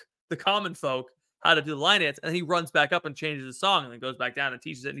common folk, how to do the line dance, and then he runs back up and changes the song, and then goes back down and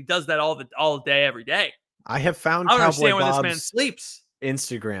teaches it. And he does that all day, every day. I have found I don't Cowboy understand where this man Bob's sleeps.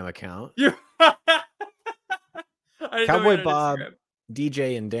 Instagram account. Cowboy Bob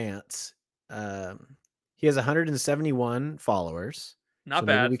DJ and dance. He has 171 followers. Not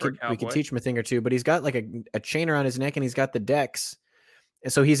bad. We could teach him a thing or two, but he's got like a chain around his neck, and he's got the decks,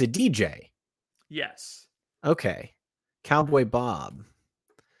 and so he's a DJ. Yes. Okay. Cowboy Bob,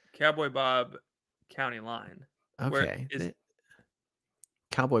 County Line. Okay.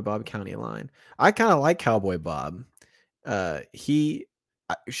 Cowboy Bob County Line. I kind of like Cowboy Bob.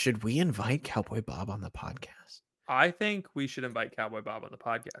 Should we invite Cowboy Bob on the podcast? I think we should invite Cowboy Bob on the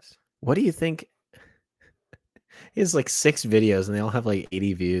podcast. What do you think? He has like 6 videos, and they all have like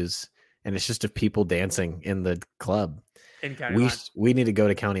 80 views, and it's just of people dancing in the club. In County Line. We need to go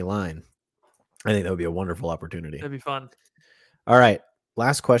to County Line. I think that would be a wonderful opportunity. That'd be fun. All right.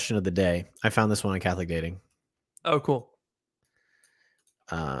 Last question of the day. I found this one on Catholic Dating. Oh, cool.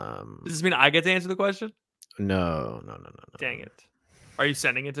 Does this mean I get to answer the question? No. Dang it. Are you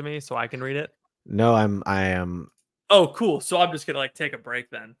sending it to me so I can read it? No, I am. Oh, cool. So I'm just going to like take a break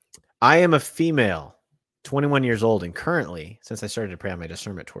then. I am a female, 21 years old, and currently, since I started to pray on my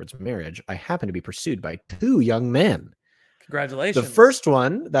discernment towards marriage, I happen to be pursued by 2 young men. Congratulations. The first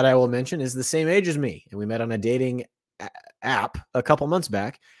one that I will mention is the same age as me, and we met on a dating app a couple months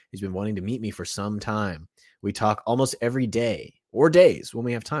back. He's been wanting to meet me for some time. We talk almost every day, or days when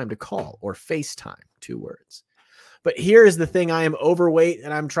we have time to call or FaceTime, 2 words. But here is the thing. I am overweight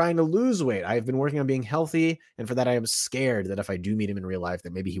and I'm trying to lose weight. I've been working on being healthy. And for that, I am scared that if I do meet him in real life,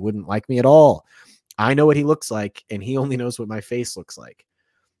 that maybe he wouldn't like me at all. I know what he looks like, and he only knows what my face looks like,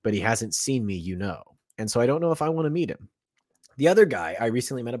 but he hasn't seen me, And so I don't know if I want to meet him. The other guy, I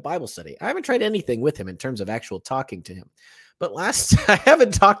recently met a Bible study. I haven't tried anything with him in terms of actual talking to him, but I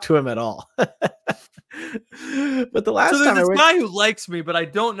haven't talked to him at all. But the last time there's this guy who likes me, but I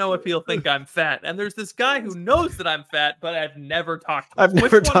don't know if he'll think I'm fat. And there's this guy who knows that I'm fat, but I've never talked to him. I've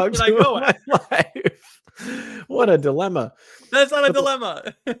never talked to him in my life. What a dilemma. That's not a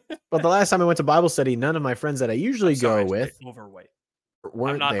dilemma. But the last time I went to Bible study, none of my friends that I usually go with overweight.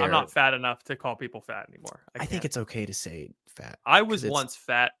 weren't there. I'm not fat enough to call people fat anymore. I think it's okay to say fat. I was once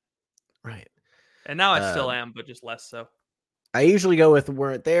fat. Right. And now I still am, but just less so. I usually go with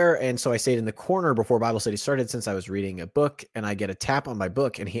weren't there, and so I stayed in the corner before Bible study started since I was reading a book, and I get a tap on my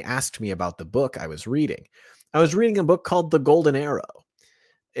book, and he asked me about the book I was reading. I was reading a book called The Golden Arrow.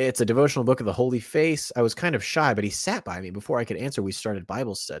 It's a devotional book of the Holy Face. I was kind of shy, but he sat by me before I could answer. We started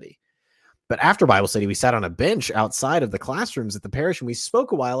Bible study. But after Bible study, we sat on a bench outside of the classrooms at the parish, and we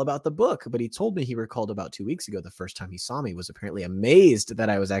spoke a while about the book. But he told me he recalled about 2 weeks ago, the first time he saw me was apparently amazed that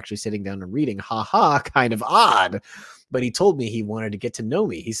I was actually sitting down and reading. Ha ha, kind of odd. But he told me he wanted to get to know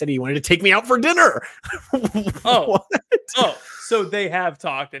me. He said he wanted to take me out for dinner. Oh, so they have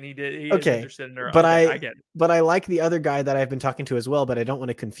talked, and he did. He is interested in her. But I get it. But I like the other guy that I've been talking to as well. But I don't want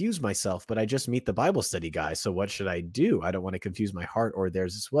to confuse myself. But I just meet the Bible study guy. So what should I do? I don't want to confuse my heart or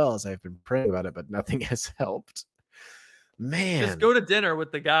theirs as well, as I've been praying about it, but nothing has helped. Man, just go to dinner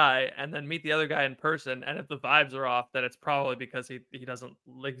with the guy and then meet the other guy in person. And if the vibes are off, then it's probably because he doesn't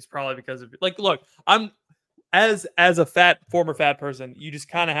like. It's probably because of like. Look, as a former fat person, you just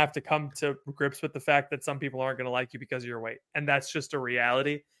kind of have to come to grips with the fact that some people aren't going to like you because of your weight, and that's just a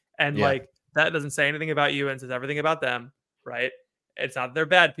reality. And Yeah. like that doesn't say anything about you and says everything about them, right? It's not that they're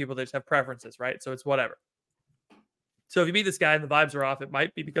bad people; they just have preferences, right? So it's whatever. So if you meet this guy and the vibes are off, it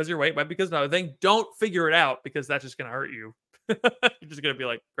might be because of your weight, might be because of another thing. Don't figure it out because that's just going to hurt you. You're just going to be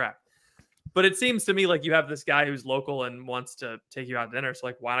like, crap. But it seems to me like you have this guy who's local and wants to take you out to dinner. So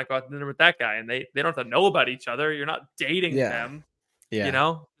like, why not go out to dinner with that guy? And they don't have to know about each other. You're not dating them. Yeah. You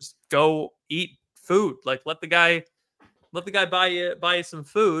know, just go eat food. Like let the guy buy you some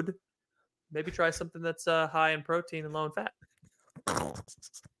food. Maybe try something that's high in protein and low in fat.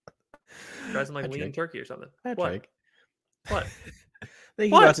 Try something like lean turkey or something. What? They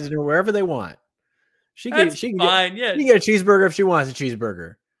can What? go out to dinner wherever they want. She can get a cheeseburger if she wants a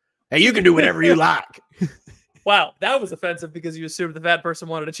cheeseburger. Hey, you can do whatever you like. Wow, that was offensive because you assumed the fat person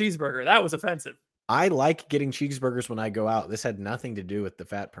wanted a cheeseburger. That was offensive. I like getting cheeseburgers when I go out. This had nothing to do with the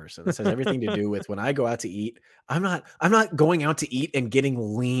fat person. This has everything to do with when I go out to eat. I'm not going out to eat and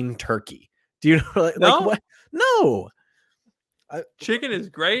getting lean turkey. Do you know like what? No. Chicken is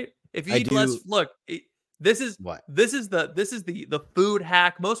great. If you eat less, look, this is the food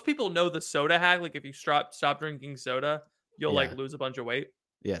hack. Most people know the soda hack. Like if you stop drinking soda, you'll like lose a bunch of weight.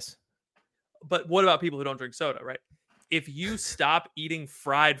 Yes. But what about people who don't drink soda, right? If you stop eating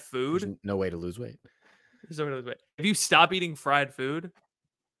fried food, there's no way to lose weight. There's no way to lose weight. If you stop eating fried food,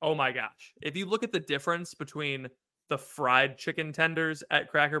 oh my gosh. If you look at the difference between the fried chicken tenders at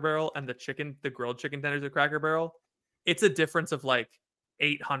Cracker Barrel and the grilled chicken tenders at Cracker Barrel, it's a difference of like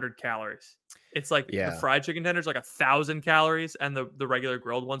 800 calories. It's like the fried chicken tenders like 1,000 calories and the regular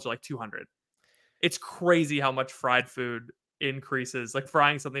grilled ones are like 200. It's crazy how much fried food increases. Like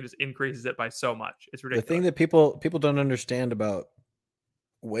frying something just increases it by so much. It's ridiculous. The thing that people don't understand about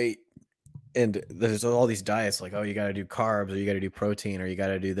weight, and there's all these diets like, oh, you got to do carbs or you got to do protein or you got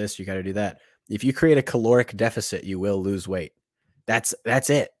to do this, you got to do that. If you create a caloric deficit, you will lose weight. That's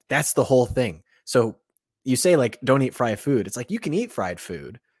it. That's the whole thing. So you say like, don't eat fried food. It's like, you can eat fried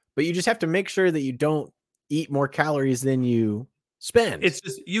food, but you just have to make sure that you don't eat more calories than you spend. It's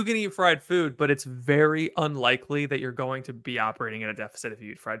just, you can eat fried food, but it's very unlikely that you're going to be operating at a deficit if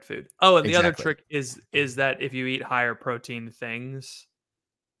you eat fried food. Oh, and the other trick is that if you eat higher protein things,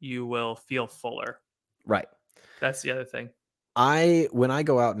 you will feel fuller. Right. That's the other thing. When I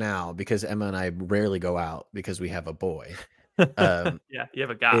go out now, because Emma and I rarely go out because we have a boy. Yeah, you have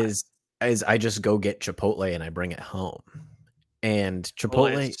a guy. Is I just go get Chipotle and I bring it home. And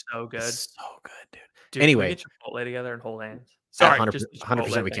Chipotle is so good. So good, dude. Anyway, we get Chipotle together and hold hands. Sorry,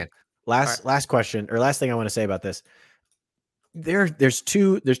 100% we can. Last question, or last thing I want to say about this. There's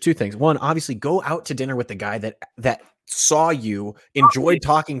two things. One, obviously go out to dinner with the guy that saw you, enjoyed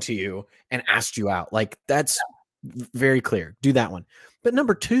talking to you, and asked you out. Like that's very clear. Do that one. But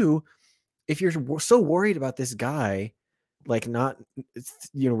number two, if you're so worried about this guy, like not,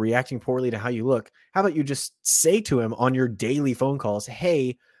 reacting poorly to how you look, how about you just say to him on your daily phone calls,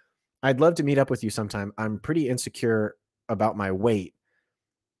 hey, I'd love to meet up with you sometime. I'm pretty insecure about my weight.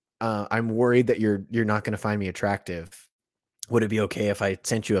 I'm worried that you're not going to find me attractive. Would it be okay if I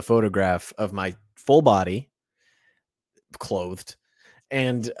sent you a photograph of my full body, clothed,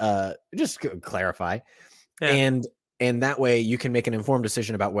 and just clarify, and that way you can make an informed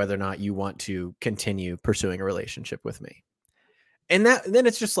decision about whether or not you want to continue pursuing a relationship with me. And then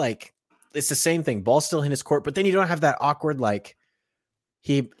it's just like, it's the same thing. Ball's still in his court, but then you don't have that awkward, like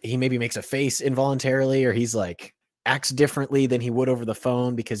he maybe makes a face involuntarily, or he's like acts differently than he would over the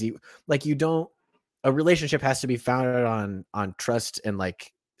phone because a relationship has to be founded on trust. And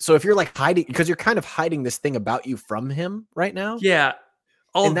like, so if you're like hiding, because you're kind of hiding this thing about you from him right now. Yeah.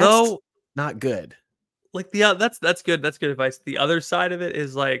 Although not good. Like that's good. That's good advice. The other side of it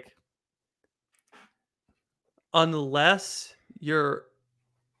is like, unless you're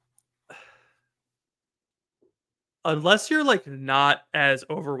like not as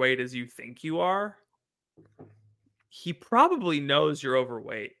overweight as you think you are, he probably knows you're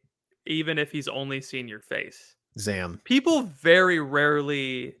overweight, even if he's only seen your face. Zam. People very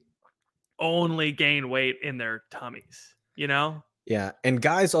rarely only gain weight in their tummies, you know? Yeah, and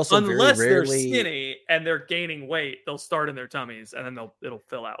guys also unless very rarely, they're skinny and they're gaining weight, they'll start in their tummies and then it'll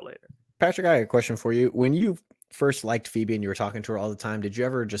fill out later. Patrick, I have a question for you. When you first liked Phoebe and you were talking to her all the time, did you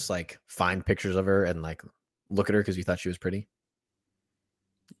ever just like find pictures of her and like look at her because you thought she was pretty?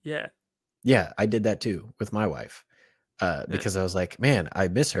 Yeah, I did that too with my wife because I was like, man, I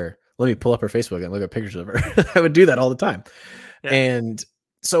miss her. Let me pull up her Facebook and look at pictures of her. I would do that all the time. Yeah. And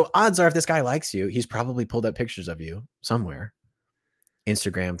so odds are, if this guy likes you, he's probably pulled up pictures of you somewhere.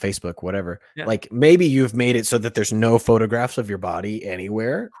 Instagram, Facebook, whatever. Yeah. Like maybe you've made it so that there's no photographs of your body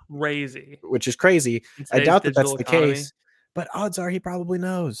anywhere, Crazy. which is crazy. In I today's doubt that that's digital the economy. case, but odds are he probably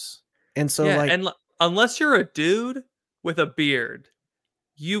knows. And so Yeah, like, and unless you're a dude with a beard,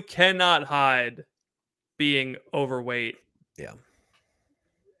 you cannot hide being overweight. yeah,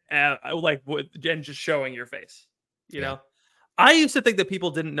 And just showing your face. You Yeah. know, I used to think that people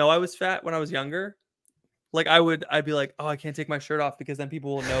didn't know I was fat when I was younger. Like I'd be like, oh, I can't take my shirt off because then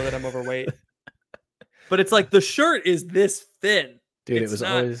people will know that I'm overweight. But it's like the shirt is this thin. dude, it was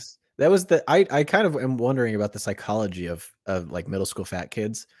always that was the I kind of am wondering about the psychology of like middle school fat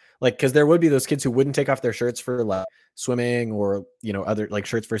kids. Like, because there would be those kids who wouldn't take off their shirts for like swimming or other like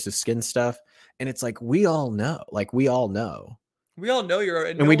shirts versus skin stuff. And it's like we all know. We all know you're,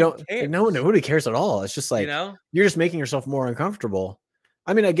 and And we don't cares. nobody cares at all. It's just like you're just making yourself more uncomfortable.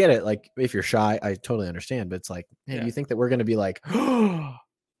 I mean, I get it. Like if you're shy, I totally understand. But it's like, man, do you think that we're gonna be like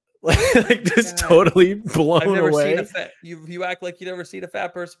like just totally blown I've never away? seen a fat. You act like you never seen a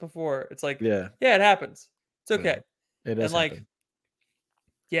fat person before. It's like, yeah, it happens. It's okay. It does. And like,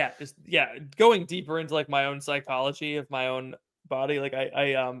 happen. going deeper into like my own psychology of my own body. Like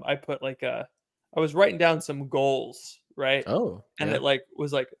I put like I was writing down some goals, right? Oh, and it like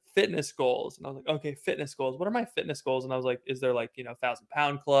was like fitness goals, and I was like, okay, fitness goals. What are my fitness goals? And I was like, is there like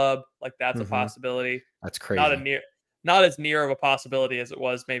 1,000-pound club? Like that's a possibility. That's crazy. Not as near of a possibility as it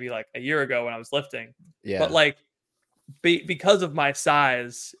was maybe like a year ago when I was lifting. Yeah. But like because of my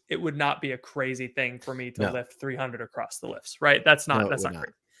size, it would not be a crazy thing for me to lift 300 across the lifts, right? That's not crazy.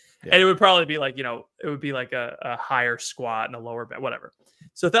 Yeah. And it would probably be like, it would be like a higher squat and a lower bend, whatever.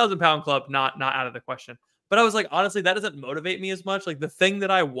 So 1,000-pound club, not out of the question. But I was like, honestly, that doesn't motivate me as much. Like the thing that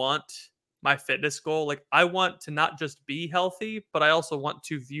I want, my fitness goal, like I want to not just be healthy, but I also want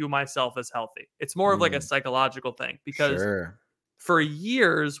to view myself as healthy. It's more of like a psychological thing, because for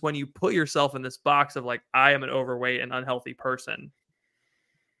years, when you put yourself in this box of like, I am an overweight and unhealthy person,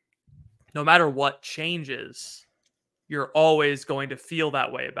 no matter what changes, you're always going to feel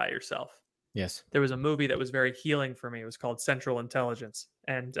that way about yourself. Yes. There was a movie that was very healing for me. It was called Central Intelligence.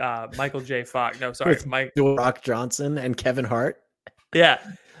 And Michael J. Fox. No, sorry. Dwayne Rock Johnson and Kevin Hart. Yeah.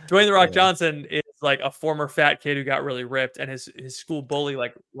 Dwayne The Rock Johnson is like a former fat kid who got really ripped, and his school bully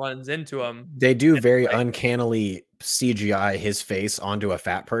like runs into him. They do very uncannily CGI his face onto a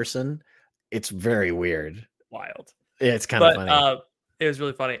fat person. It's very weird. Wild. Yeah, it's kind of funny. It was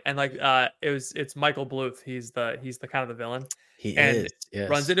really funny. And like it's Michael Bluth. He's the kind of the villain. He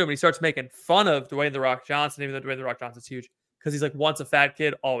runs into him, and he starts making fun of Dwayne The Rock Johnson, even though Dwayne The Rock Johnson's huge, because he's like, once a fat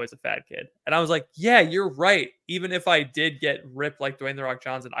kid, always a fat kid. And I was like, yeah, you're right. Even if I did get ripped like Dwayne The Rock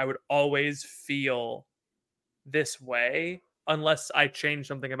Johnson, I would always feel this way unless I change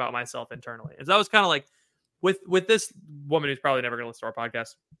something about myself internally. And so I was kind of like, with this woman who's probably never going to listen to our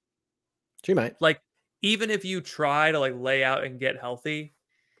podcast. She might. Like, even if you try to like lay out and get healthy,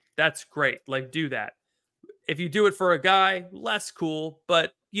 that's great. Like, do that. If you do it for a guy, less cool,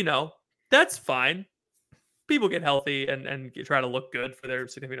 but that's fine. People get healthy and try to look good for their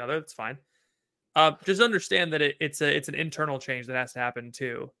significant other. That's fine. Just understand that it's an internal change that has to happen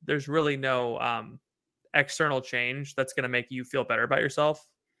too. There's really no external change that's going to make you feel better about yourself.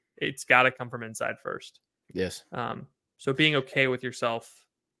 It's got to come from inside first. Yes. So being okay with yourself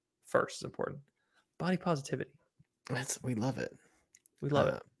first is important. Body positivity. We love it. We love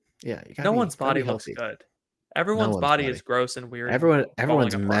it. Yeah. No one's body looks good. Everyone's body is gross and weird.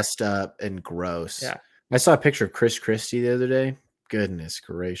 Everyone's messed up and gross. Yeah. I saw a picture of Chris Christie the other day. Goodness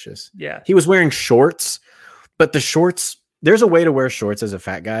gracious. Yeah. He was wearing shorts, but the shorts, there's a way to wear shorts as a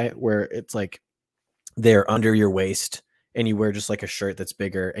fat guy where it's like they're under your waist and you wear just like a shirt that's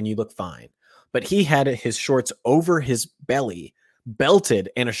bigger and you look fine. But he had his shorts over his belly, belted,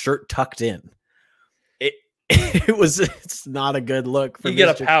 and a shirt tucked in. It's not a good look for you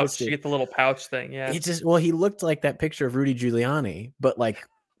get Mr. a pouch. Christie. You get the little pouch thing. Yeah. He looked like that picture of Rudy Giuliani, but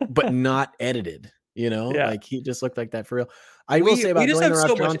not edited, like he just looked like that for real. I will say about we just Dwayne have The Rock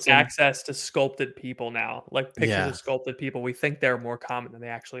so Johnson, much access to sculpted people now, like pictures of sculpted people. We think they're more common than they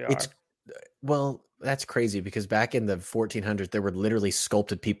actually are. Well, that's crazy because back in the 1400s, there were literally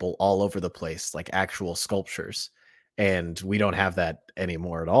sculpted people all over the place, like actual sculptures. And we don't have that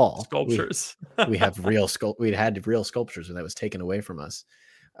anymore at all. Sculptures. We have real we had real sculptures, and that was taken away from us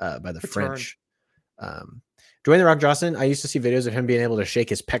by the French. Dwayne The Rock Johnson, I used to see videos of him being able to shake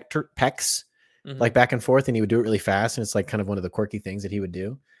his pecs like back and forth, and he would do it really fast. And it's like kind of one of the quirky things that he would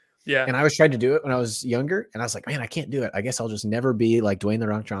do. Yeah. And I was trying to do it when I was younger, and I was like, man, I can't do it. I guess I'll just never be like Dwayne The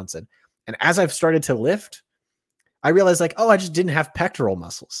Rock Johnson. And as I've started to lift, I realized like, oh, I just didn't have pectoral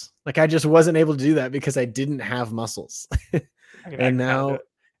muscles. Like I just wasn't able to do that because I didn't have muscles. And now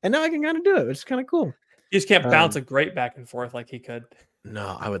I can kind of do it, which is kind of cool. You just can't bounce a grape back and forth like he could.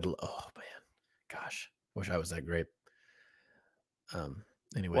 No, I would. Oh man, gosh, wish I was that grape.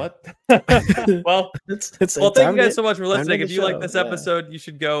 Anyway, what? Well, thank you guys so much for listening. If you like this episode, you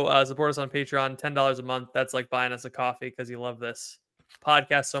should go support us on Patreon. $10 a month. That's like buying us a coffee because you love this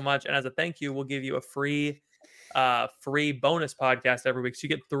podcast so much. And as a thank you, we'll give you a free bonus podcast every week. So you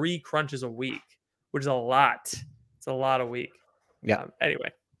get 3 crunches a week, which is a lot. It's a lot a week. Yeah.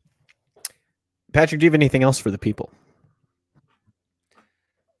 Anyway, Patrick, do you have anything else for the people?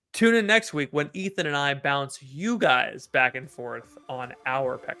 Tune in next week when Ethan and I bounce you guys back and forth on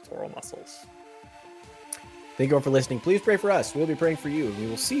our pectoral muscles. Thank you all for listening. Please pray for us. We'll be praying for you, and we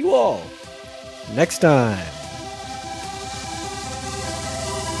will see you all next time.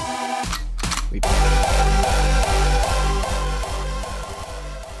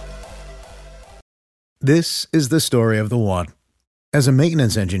 This is the story of the one. As a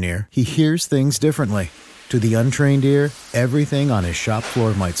maintenance engineer, he hears things differently. To the untrained ear, everything on his shop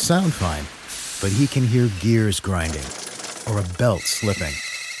floor might sound fine, but he can hear gears grinding or a belt slipping.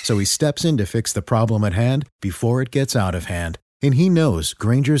 So he steps in to fix the problem at hand before it gets out of hand. And he knows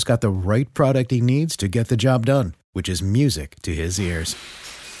Grainger's got the right product he needs to get the job done, which is music to his ears.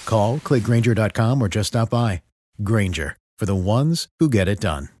 Call, click Grainger.com, or just stop by. Grainger, for the ones who get it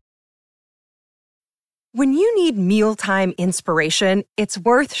done. When you need mealtime inspiration, it's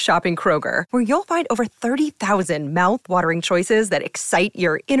worth shopping Kroger, where you'll find over 30,000 mouth-watering choices that excite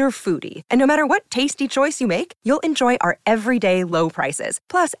your inner foodie. And no matter what tasty choice you make, you'll enjoy our everyday low prices,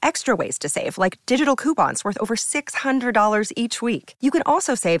 plus extra ways to save, like digital coupons worth over $600 each week. You can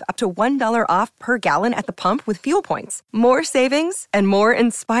also save up to $1 off per gallon at the pump with fuel points. More savings and more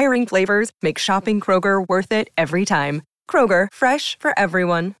inspiring flavors make shopping Kroger worth it every time. Kroger, fresh for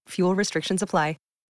everyone. Fuel restrictions apply.